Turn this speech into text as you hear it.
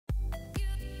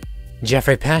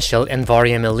Geoffrey Paschel and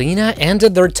Varya Malina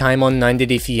ended their time on 90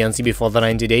 Day Fiancé before the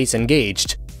 90 days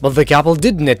engaged, but the couple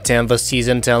didn't attend the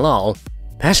season tell-all.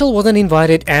 Paschel wasn't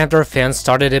invited after fans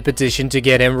started a petition to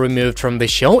get him removed from the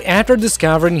show after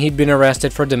discovering he'd been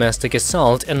arrested for domestic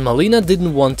assault, and Malina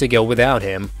didn't want to go without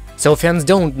him. So fans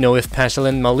don't know if Paschel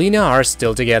and Malina are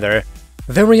still together.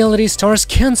 The reality stars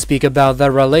can't speak about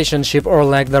their relationship or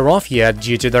lack thereof yet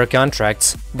due to their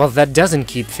contracts, but that doesn't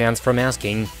keep fans from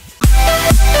asking.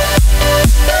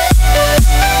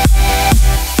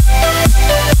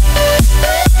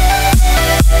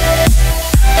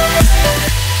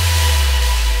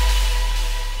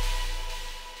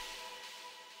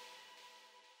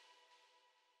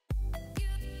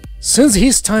 Since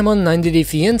his time on 90 Day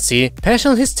Fiancé,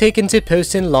 Paschel has taken to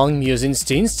posting long musings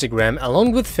to Instagram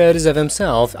along with photos of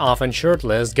himself, often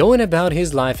shirtless, going about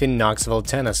his life in Knoxville,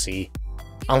 Tennessee.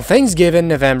 On Thanksgiving,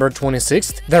 November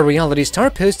 26th, the reality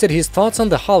star posted his thoughts on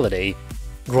the holiday.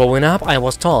 "Growing up, I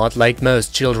was taught, like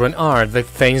most children are, that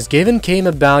Thanksgiving came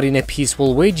about in a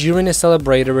peaceful way during a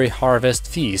celebratory harvest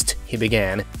feast," he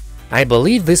began. "I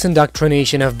believe this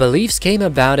indoctrination of beliefs came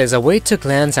about as a way to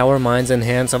cleanse our minds and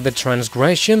hands of the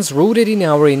transgressions rooted in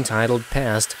our entitled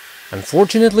past.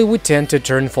 Unfortunately, we tend to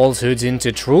turn falsehoods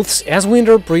into truths as we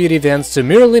interpret events to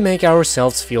merely make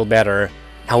ourselves feel better.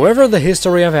 However, the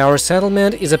history of our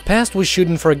settlement is a past we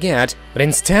shouldn't forget, but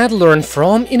instead learn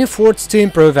from in efforts to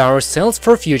improve ourselves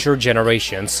for future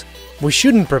generations. We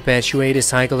shouldn't perpetuate a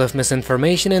cycle of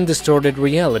misinformation and distorted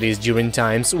realities during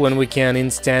times when we can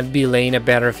instead be laying a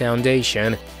better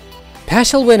foundation."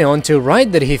 Paschel went on to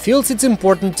write that he feels it's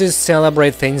important to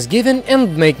celebrate Thanksgiving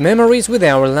and make memories with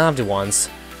our loved ones.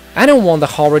 "I don't want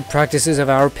the horrid practices of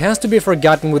our past to be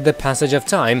forgotten with the passage of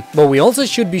time, but we also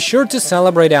should be sure to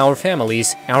celebrate our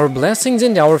families, our blessings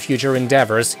and our future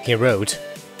endeavors," he wrote.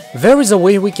 There is a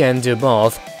way we can do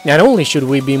both. Not only should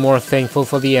we be more thankful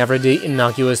for the everyday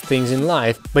innocuous things in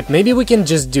life, but maybe we can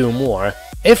just do more.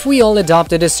 If we all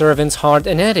adopted a servant's heart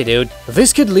and attitude,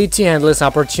 this could lead to endless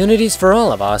opportunities for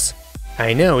all of us.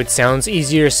 I know it sounds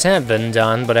easier said than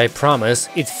done, but I promise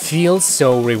it feels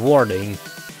so rewarding.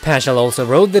 Paschel also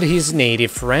wrote that his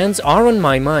native friends are on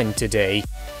my mind today.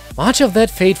 Much of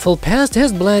that fateful past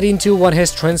has bled into what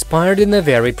has transpired in the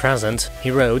very present,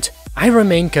 he wrote. I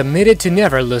remain committed to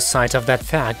never lose sight of that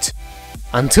fact.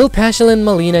 Until Paschel and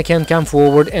Malina can come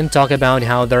forward and talk about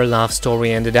how their love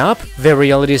story ended up, the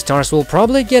reality stars will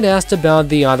probably get asked about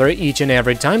the other each and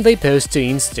every time they post to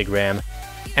Instagram.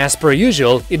 As per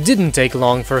usual, it didn't take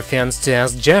long for fans to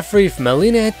ask Geoffrey if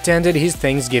Malina attended his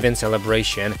Thanksgiving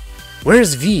celebration.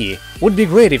 "Where's V? Would be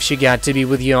great if she got to be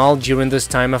with you all during this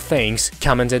time of thanks,"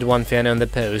 commented one fan on the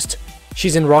post.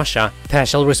 "She's in Russia,"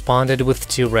 Paschel responded with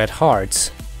 2 red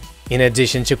hearts. In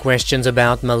addition to questions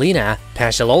about Malina,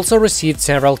 Paschel also received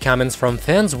several comments from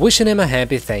fans wishing him a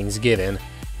happy Thanksgiving.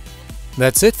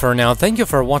 That's it for now, thank you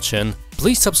for watching,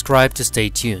 please subscribe to stay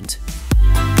tuned.